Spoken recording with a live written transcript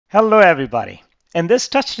Hello everybody. In this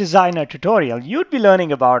Touchdesigner tutorial, you'd be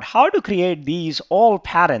learning about how to create these all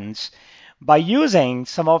patterns by using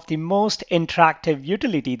some of the most interactive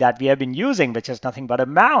utility that we have been using, which is nothing but a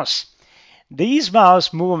mouse. These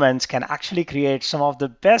mouse movements can actually create some of the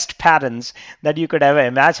best patterns that you could ever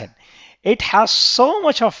imagine. It has so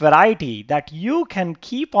much of variety that you can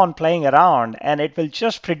keep on playing around and it will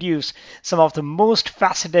just produce some of the most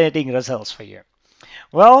fascinating results for you.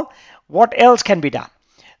 Well, what else can be done?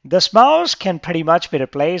 This mouse can pretty much be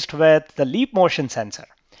replaced with the leap motion sensor.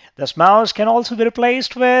 This mouse can also be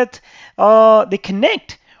replaced with the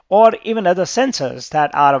Kinect or even other sensors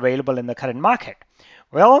that are available in the current market.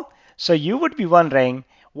 Well, so you would be wondering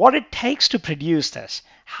what it takes to produce this,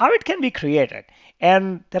 how it can be created,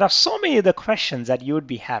 and there are so many other questions that you would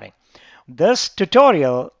be having. This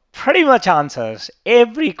tutorial pretty much answers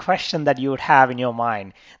every question that you would have in your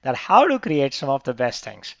mind that how to create some of the best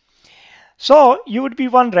things. So you would be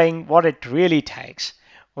wondering what it really takes.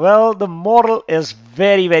 Well, the model is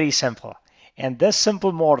very simple. And this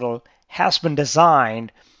simple model has been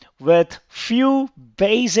designed with few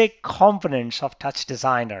basic components of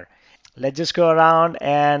Touchdesigner. Let's just go around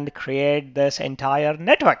and create this entire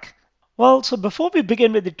network. Well, so before we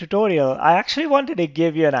begin with the tutorial, I actually wanted to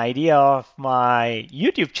give you an idea of my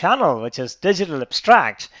YouTube channel, which is Digital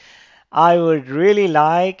Abstract. I would really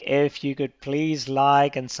like if you could please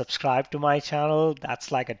like and subscribe to my channel.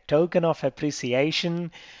 That's like a token of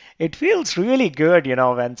appreciation. It feels really good,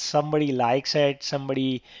 when somebody likes it,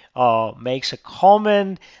 somebody makes a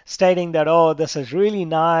comment stating that, oh, this is really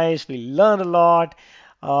nice, we learned a lot.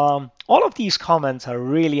 All of these comments are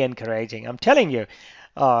really encouraging. I'm telling you,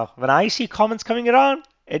 when I see comments coming around,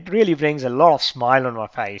 it really brings a lot of smile on my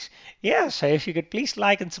face. Yeah, so if you could please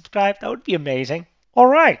like and subscribe, that would be amazing. All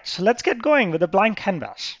right, so let's get going with a blank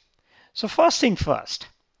canvas. So first thing first,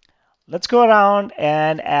 let's go around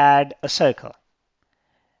and add a circle.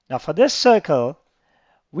 Now for this circle,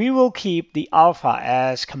 we will keep the alpha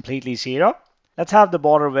as completely 0. Let's have the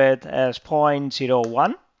border width as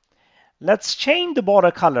 0.01. Let's change the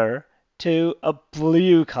border color to a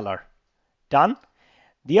blue color. Done.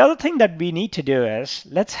 The other thing that we need to do is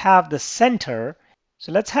let's have the center.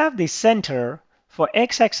 So let's have the center. For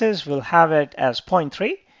x-axis, we'll have it as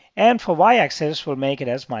 0.3, and for y-axis, we'll make it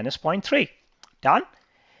as minus 0.3. Done.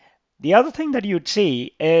 The other thing that you'd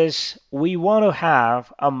see is we want to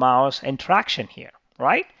have a mouse interaction here,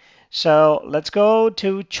 right? So let's go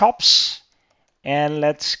to Chops, and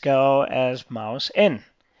let's go as mouse in.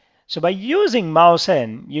 So by using mouse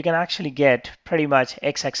in, you can actually get pretty much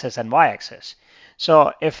x-axis and y-axis.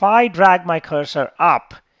 So if I drag my cursor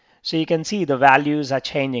up, so you can see the values are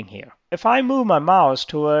changing here. If I move my mouse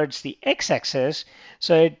towards the x-axis,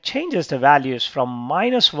 so it changes the values from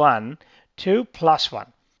 -1 to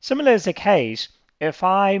 +1. Similar is the case if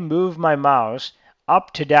I move my mouse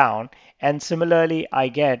up to down, and similarly I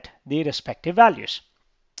get the respective values.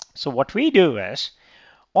 So what we do is,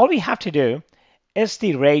 all we have to do is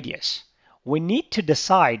the radius. We need to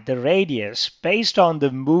decide the radius based on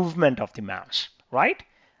the movement of the mouse, right?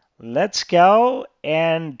 Let's go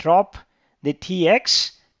and drop the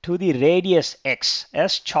tx to the radius x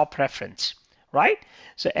as chop reference, right?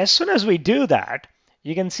 So as soon as we do that,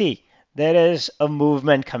 you can see there is a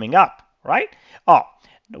movement coming up, right? Oh,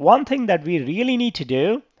 one thing that we really need to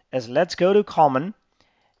do is let's go to common,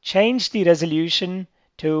 change the resolution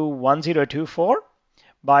to 1024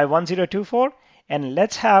 by 1024, and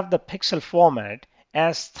let's have the pixel format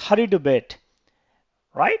as 32-bit,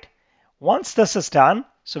 right? Once this is done,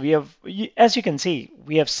 so we have, as you can see,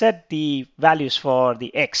 we have set the values for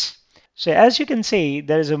the x. So as you can see,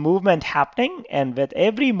 there is a movement happening, and with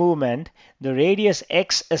every movement, the radius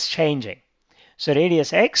x is changing. So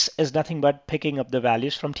radius x is nothing but picking up the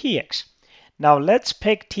values from tx. Now let's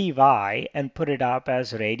pick ty and put it up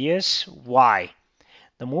as radius y.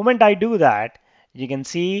 The moment I do that, you can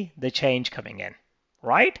see the change coming in,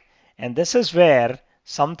 right? And this is where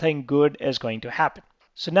something good is going to happen.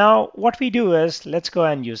 So now what we do is let's go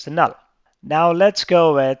and use the null. Now let's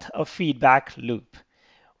go with a feedback loop.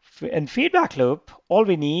 In feedback loop, all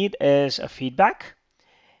we need is a feedback.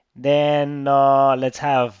 Then let's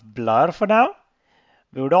have blur for now.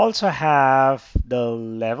 We would also have the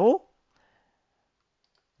level.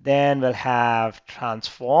 Then we'll have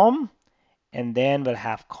transform, and then we'll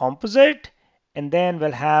have composite, and then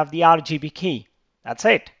we'll have the RGB key. That's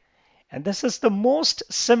it. And this is the most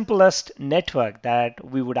simplest network that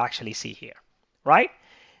we would actually see here, right?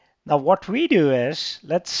 Now what we do is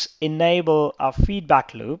let's enable our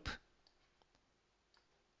feedback loop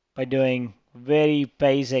by doing very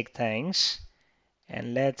basic things,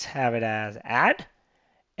 and let's have it as add.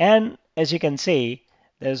 And as you can see,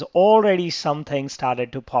 there's already something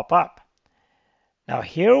started to pop up. Now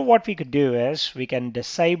here what we could do is we can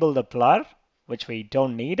disable the blur, which we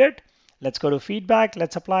don't need it. Let's go to feedback,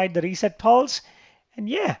 let's apply the reset pulse, and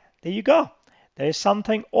yeah, there you go. There is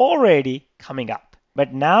something already coming up.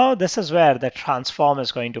 But now this is where the transform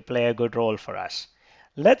is going to play a good role for us.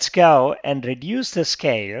 Let's go and reduce the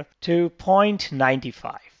scale to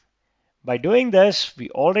 0.95. By doing this,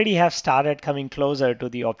 we already have started coming closer to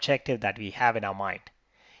the objective that we have in our mind.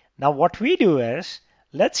 Now what we do is,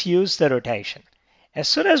 let's use the rotation. As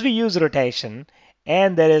soon as we use rotation,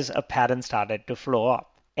 and there is a pattern started to flow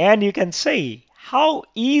up. And you can see how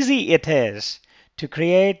easy it is to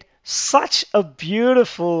create such a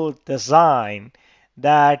beautiful design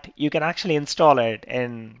that you can actually install it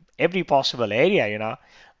in every possible area.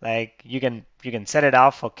 Like you can set it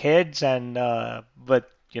up for kids and with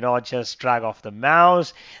just drag off the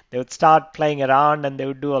mouse, they would start playing around and they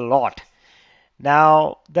would do a lot.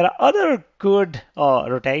 Now, there are other good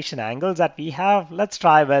rotation angles that we have. Let's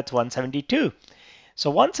try with 172. So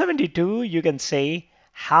 172, you can see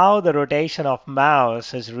how the rotation of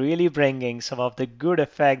mouse is really bringing some of the good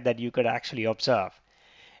effect that you could actually observe.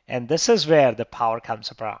 And this is where the power comes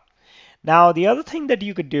from. Now, the other thing that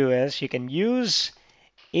you could do is you can use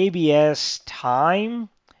ABS time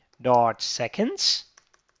dot seconds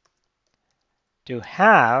to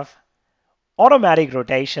have automatic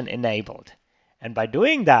rotation enabled. And by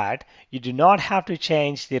doing that, you do not have to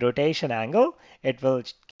change the rotation angle. It will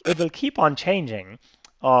keep on changing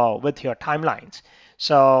with your timelines.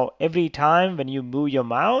 So every time when you move your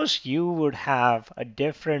mouse, you would have a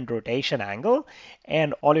different rotation angle,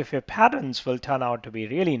 and all of your patterns will turn out to be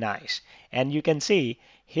really nice. And you can see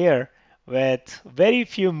here, with very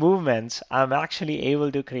few movements, I'm actually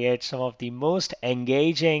able to create some of the most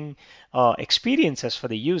engaging experiences for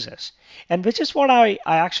the users, and which is what I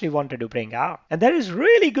actually wanted to bring out. And there is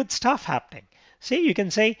really good stuff happening. See, you can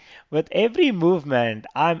say with every movement,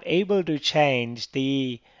 I'm able to change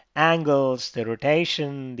the angles, the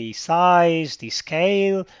rotation, the size, the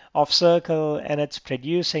scale of circle, and it's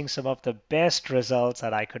producing some of the best results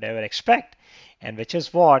that I could ever expect, and which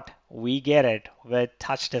is what we get it with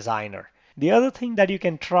Touchdesigner. The other thing that you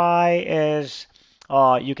can try is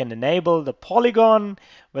you can enable the polygon.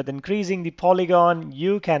 With increasing the polygon,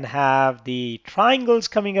 you can have the triangles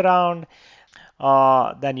coming around.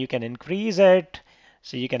 Then you can increase it.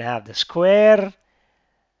 So you can have the square.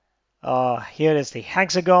 Here is the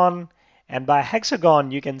hexagon. And by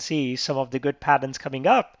hexagon, you can see some of the good patterns coming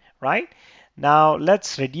up, right? Now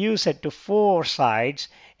let's reduce it to 4 sides,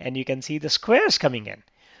 and you can see the squares coming in.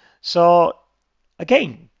 So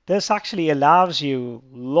again, this actually allows you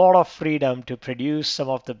a lot of freedom to produce some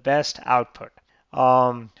of the best output.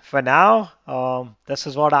 For now, this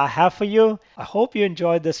is what I have for you. I hope you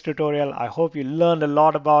enjoyed this tutorial. I hope you learned a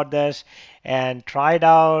lot about this and try it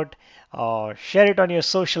out. Share it on your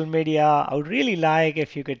social media. I would really like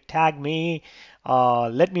if you could tag me.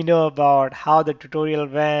 Let me know about how the tutorial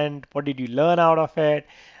went. What did you learn out of it?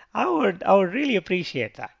 I would really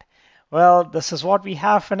appreciate that. Well, this is what we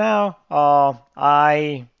have for now.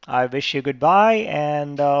 I wish you goodbye,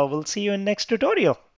 and we'll see you in next tutorial.